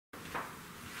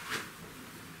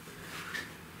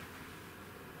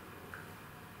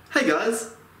Hey guys!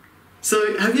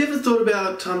 So, have you ever thought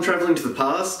about time traveling to the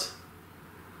past?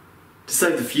 To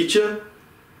save the future?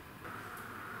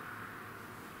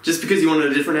 Just because you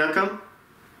wanted a different outcome?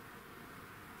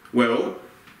 Well,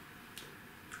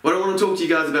 what I want to talk to you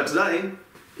guys about today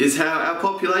is how our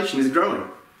population is growing.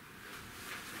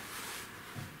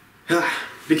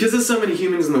 Because there's so many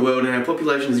humans in the world and our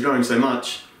population is growing so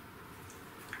much,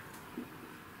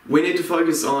 we need to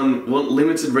focus on what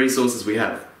limited resources we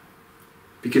have.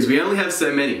 Because we only have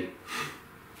so many.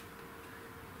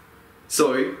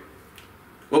 So,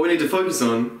 what we need to focus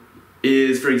on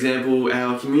is, for example,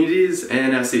 our communities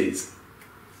and our cities.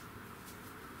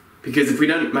 Because if we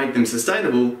don't make them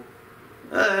sustainable,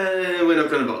 we're not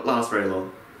going to last very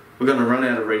long. We're going to run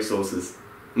out of resources.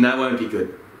 And that won't be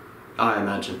good, I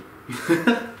imagine.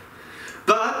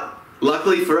 But,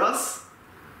 luckily for us,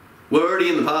 we're already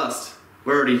in the past.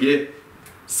 We're already here.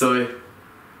 So,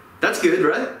 that's good,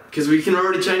 right? Because we can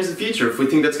already change the future if we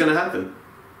think that's going to happen.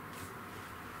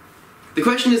 The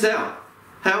question is how?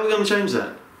 How are we going to change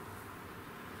that?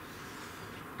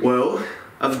 Well,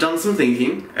 I've done some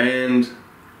thinking, and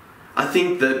I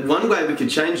think that one way we could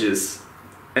change this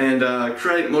and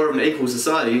create more of an equal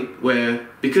society where,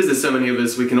 because there's so many of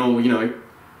us, we can all,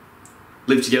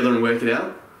 live together and work it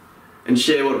out and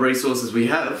share what resources we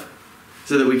have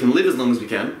so that we can live as long as we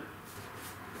can.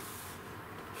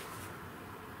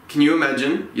 Can you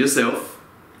imagine yourself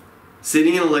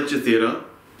sitting in a lecture theatre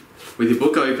with your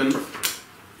book open,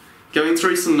 going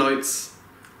through some notes,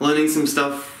 learning some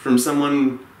stuff from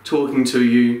someone talking to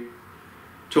you,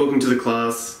 talking to the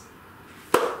class,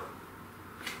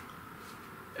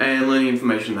 and learning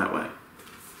information that way?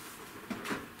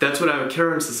 That's what our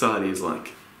current society is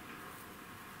like.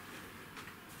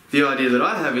 The idea that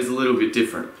I have is a little bit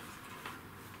different.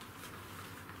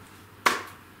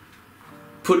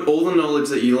 Put all the knowledge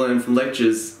that you learn from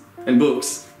lectures and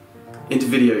books into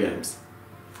video games.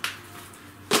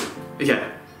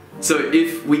 Okay, so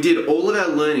if we did all of our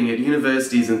learning at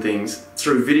universities and things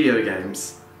through video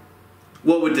games,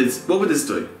 what would this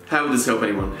do? How would this help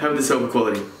anyone? How would this help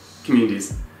equality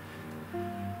communities?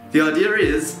 The idea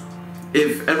is,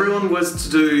 if everyone was to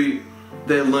do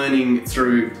their learning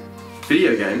through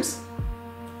video games,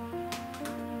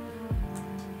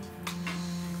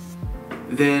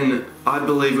 then I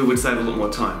believe we would save a lot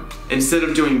more time. Instead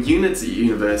of doing units at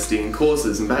university and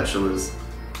courses and bachelors,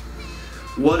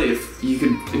 what if you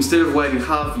could, instead of waiting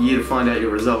half a year to find out your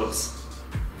results,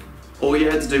 all you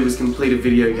had to do was complete a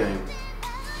video game?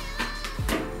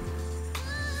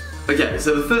 Okay,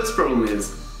 so the first problem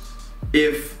is,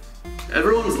 if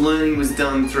everyone's learning was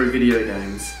done through video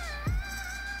games,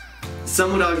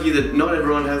 some would argue that not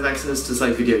everyone has access to,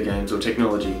 say, video games or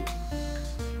technology.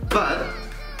 But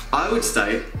I would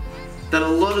state that a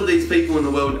lot of these people in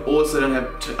the world also don't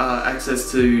have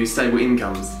access to stable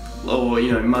incomes or,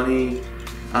 money.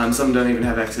 Some don't even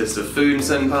have access to food in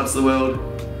certain parts of the world.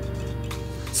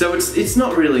 So it's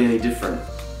not really any different.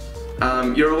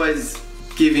 You're always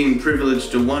giving privilege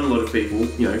to one lot of people,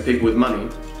 people with money.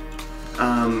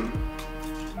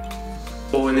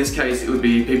 Or in this case, it would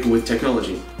be people with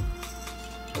technology.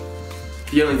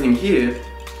 The only thing here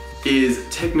is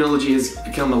technology has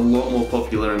become a lot more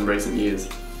popular in recent years.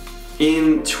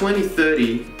 In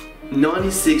 2030,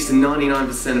 96 to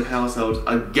 99% of households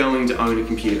are going to own a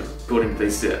computer, according to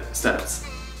these stats.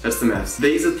 That's the maths.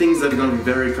 These are things that are going to be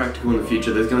very practical in the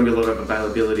future. There's going to be a lot of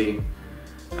availability.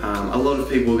 A lot of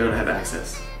people are going to have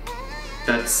access.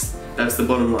 That's the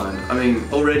bottom line. I mean,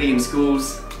 already in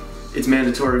schools, it's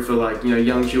mandatory for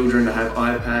young children to have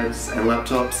iPads and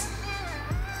laptops.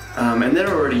 And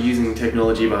they're already using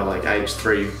technology by age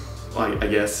 3, I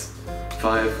guess,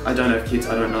 5. I don't have kids,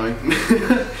 I don't know.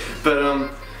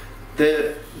 But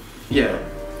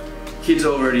kids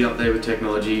are already up there with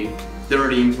technology. They're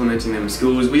already implementing them in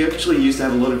schools. We actually used to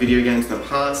have a lot of video games in the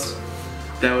past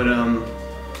that would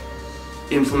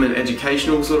implement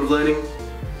educational sort of learning.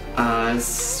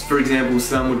 For example,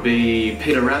 some would be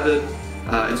Peter Rabbit.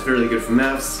 It's really good for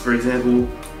maths, for example.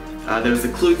 There was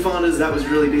the Clue Finders, that was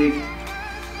really big.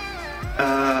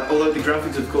 Although the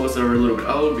graphics, of course, are a little bit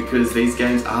old because these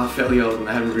games are fairly old and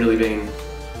they haven't really been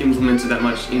implemented that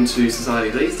much into society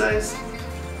these days,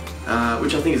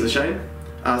 which I think is a shame.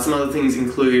 Some other things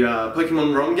include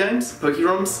Pokemon ROM games,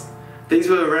 Pokeroms. These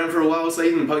were around for a while, so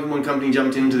even the Pokemon company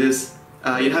jumped into this.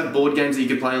 You'd have board games that you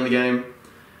could play on the game,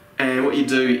 and what you'd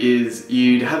do is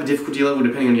you'd have a difficulty level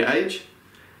depending on your age,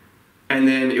 and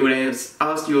then it would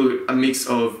ask you a mix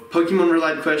of Pokemon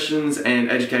related questions and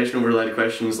educational related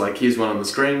questions, like here's one on the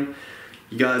screen.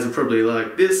 You guys are probably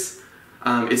like this.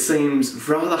 It seems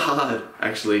rather hard,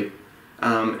 actually.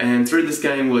 And through this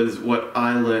game was what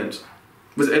I learnt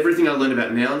was everything I learned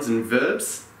about nouns and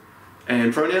verbs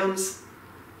and pronouns,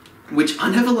 which I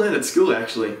never learned at school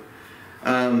actually.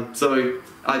 So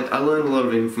I learned a lot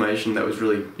of information that was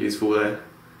really useful there.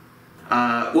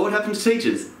 What would happen to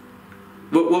teachers?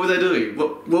 What would they do?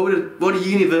 What are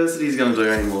universities going to do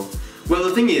anymore? Well,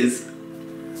 the thing is,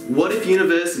 what if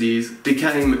universities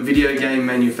became video game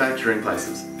manufacturing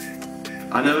places?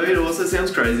 I know it also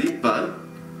sounds crazy, but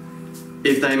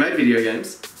if they made video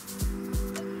games,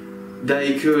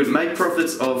 they could make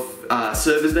profits off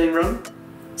servers being run.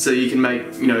 So you can make,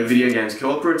 video games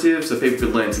cooperative, so people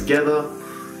could learn together.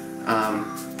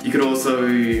 You could also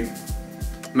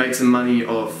make some money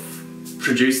off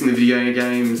producing the video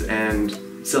games and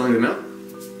selling them out,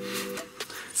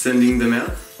 sending them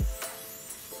out.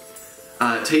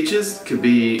 Teachers could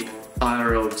be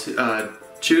IRL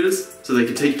tutors, so they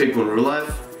could teach people in real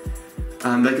life.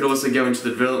 They could also go into the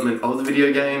development of the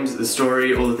video games, the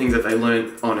story, all the things that they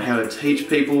learned on how to teach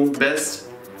people best,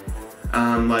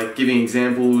 like giving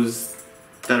examples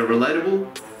that are relatable.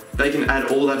 They can add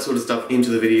all that sort of stuff into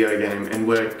the video game and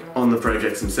work on the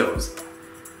projects themselves.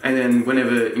 And then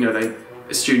whenever,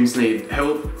 students need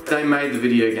help, they made the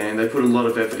video game, they put a lot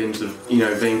of effort into,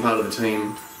 being part of the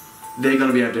team, they're going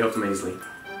to be able to help them easily.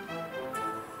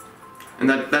 And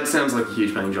that sounds like a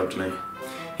huge paying job to me.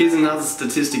 Here's another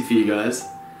statistic for you guys.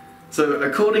 So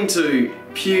according to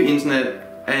Pew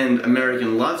Internet and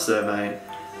American Life Survey,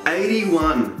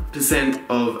 81%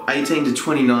 of 18 to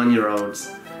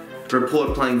 29-year-olds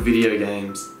report playing video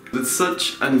games. With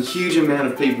such a huge amount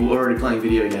of people already playing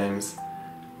video games,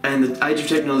 and the age of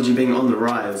technology being on the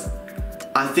rise,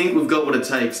 I think we've got what it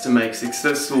takes to make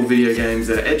successful video games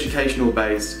that are educational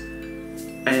based,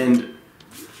 and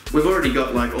we've already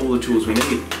got all the tools we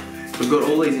need. We've got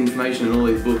all these information and all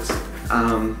these books.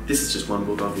 This is just one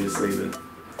book obviously, but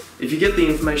if you get the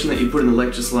information that you put in the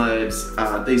lecture slides,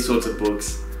 these sorts of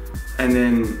books, and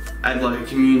then add a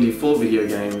community for video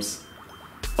games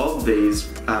of these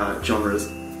genres,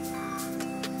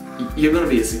 you're going to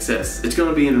be a success. It's going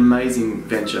to be an amazing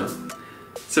venture.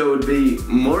 So it would be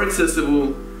more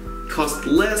accessible, cost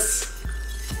less,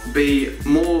 be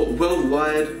more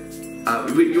worldwide.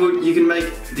 You can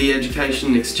make the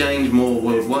education exchange more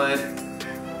worldwide,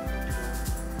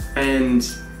 and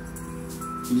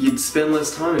you'd spend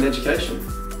less time in education.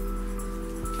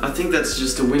 I think that's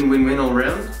just a win-win-win all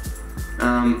around.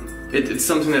 It's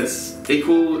something that's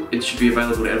equal, it should be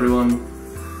available to everyone.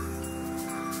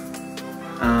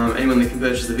 Anyone that can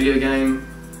purchase a video game.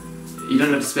 You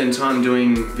don't have to spend time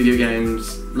doing video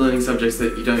games, learning subjects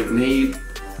that you don't need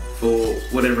for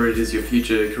whatever it is your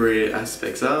future career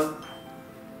aspects are.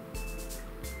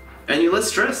 And you're less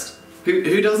stressed.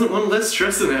 Who doesn't want less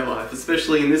stress in their life,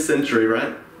 especially in this century,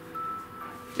 right?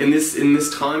 In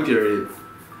this time period,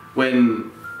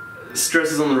 when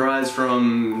stress is on the rise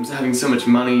from having so much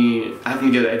money,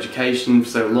 having to go to education for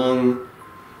so long.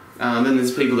 Then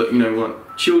there's people that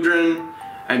want children,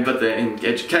 but they're in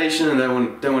education and they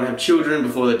don't want to have children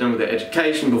before they're done with their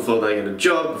education, before they get a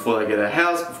job, before they get a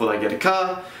house, before they get a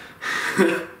car.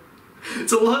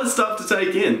 It's a lot of stuff to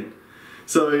take in.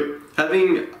 So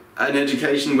having an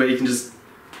education where you can just,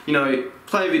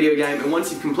 play a video game, and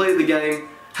once you've completed the game,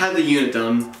 have the unit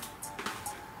done,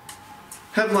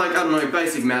 have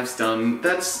basic maths done,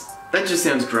 that just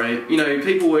sounds great.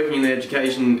 People working in their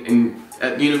education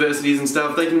at universities and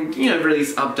stuff, they can,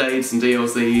 release updates and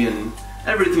DLC and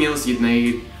everything else you'd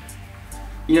need.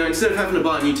 Instead of having to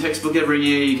buy a new textbook every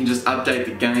year, you can just update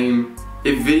the game.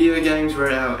 If video games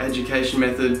were our education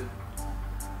method,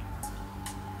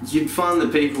 you'd find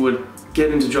that people would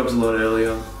get into jobs a lot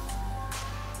earlier,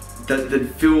 that they'd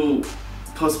feel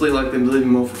possibly like they're living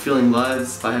more fulfilling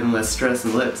lives by having less stress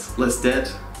and less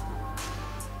debt.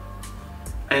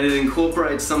 And it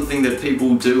incorporates something that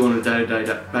people do on a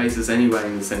day-to-day basis anyway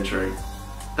in this century.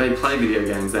 They play video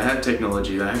games, they have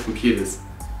technology, they have computers.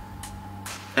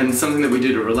 And it's something that we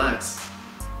do to relax.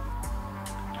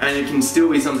 And it can still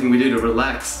be something we do to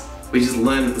relax, we just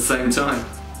learn at the same time.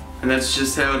 And that's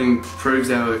just how it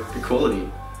improves our equality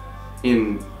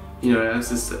in, our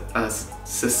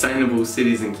sustainable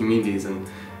cities and communities and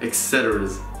etc.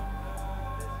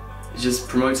 It just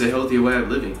promotes a healthier way of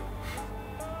living.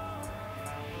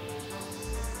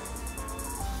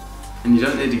 And you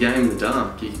don't need to game in the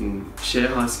dark, you can share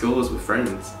high scores with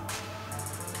friends.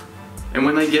 And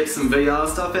when they get some VR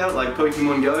stuff out, like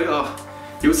Pokemon Go,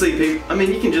 you'll see people,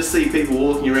 you can just see people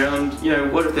walking around,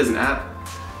 what if there's an app?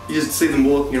 You just see them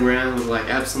walking around with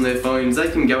apps on their phones. They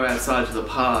can go outside to the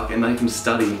park and they can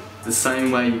study the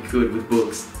same way you could with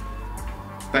books.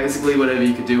 Basically whatever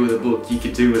you could do with a book, you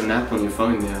could do with an app on your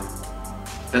phone now.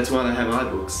 That's why they have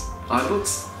iBooks.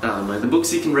 iBooks? Oh no, the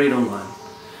books you can read online.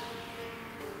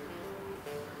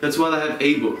 That's why they have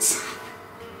ebooks.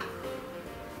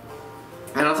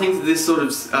 And I think that this sort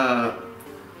of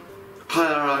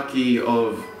hierarchy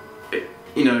of,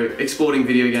 you know, exporting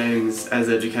video games as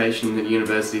education at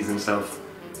universities and stuff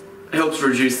helps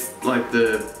reduce, like,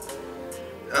 the,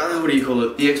 what do you call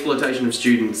it, the exploitation of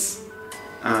students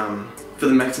for the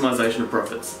maximisation of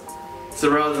profits. So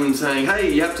rather than saying,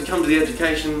 hey, you have to come to the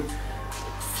education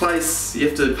place, you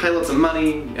have to pay lots of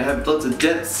money, you have lots of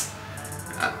debts,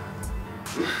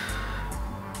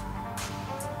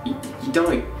 you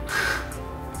don't.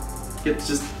 You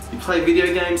play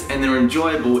video games and they're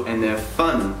enjoyable and they're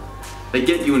fun. They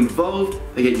get you involved,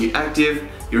 they get you active,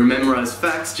 you memorize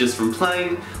facts just from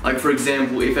playing. Like, for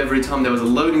example, if every time there was a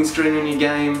loading screen in your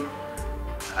game,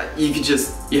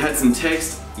 you had some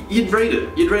text, you'd read it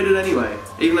anyway,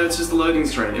 even though it's just a loading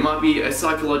screen. It might be a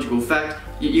psychological fact,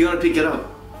 you're gonna pick it up.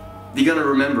 You're gonna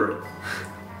remember it.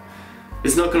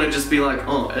 It's not gonna just be like,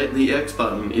 oh, the X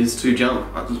button is to jump.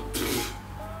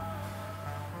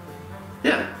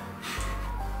 Yeah.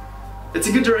 It's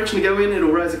a good direction to go in,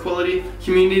 it'll raise equality.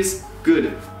 Communities,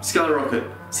 good, skyrocket.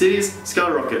 Cities,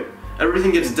 skyrocket.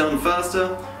 Everything gets done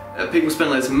faster, people spend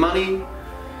less money.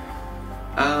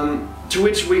 To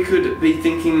which we could be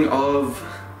thinking of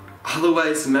other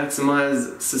ways to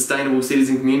maximise sustainable cities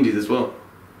and communities as well.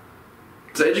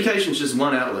 So education is just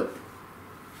one outlet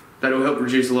that will help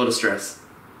reduce a lot of stress.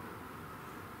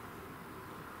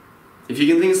 If you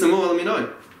can think of some more, let me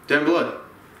know down below.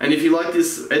 And if you like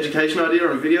this education idea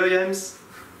on video games,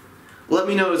 let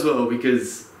me know as well,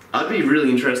 because I'd be really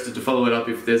interested to follow it up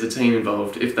if there's a team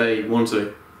involved, if they want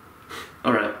to.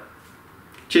 Alright.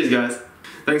 Cheers guys.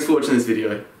 Thanks for watching this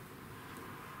video.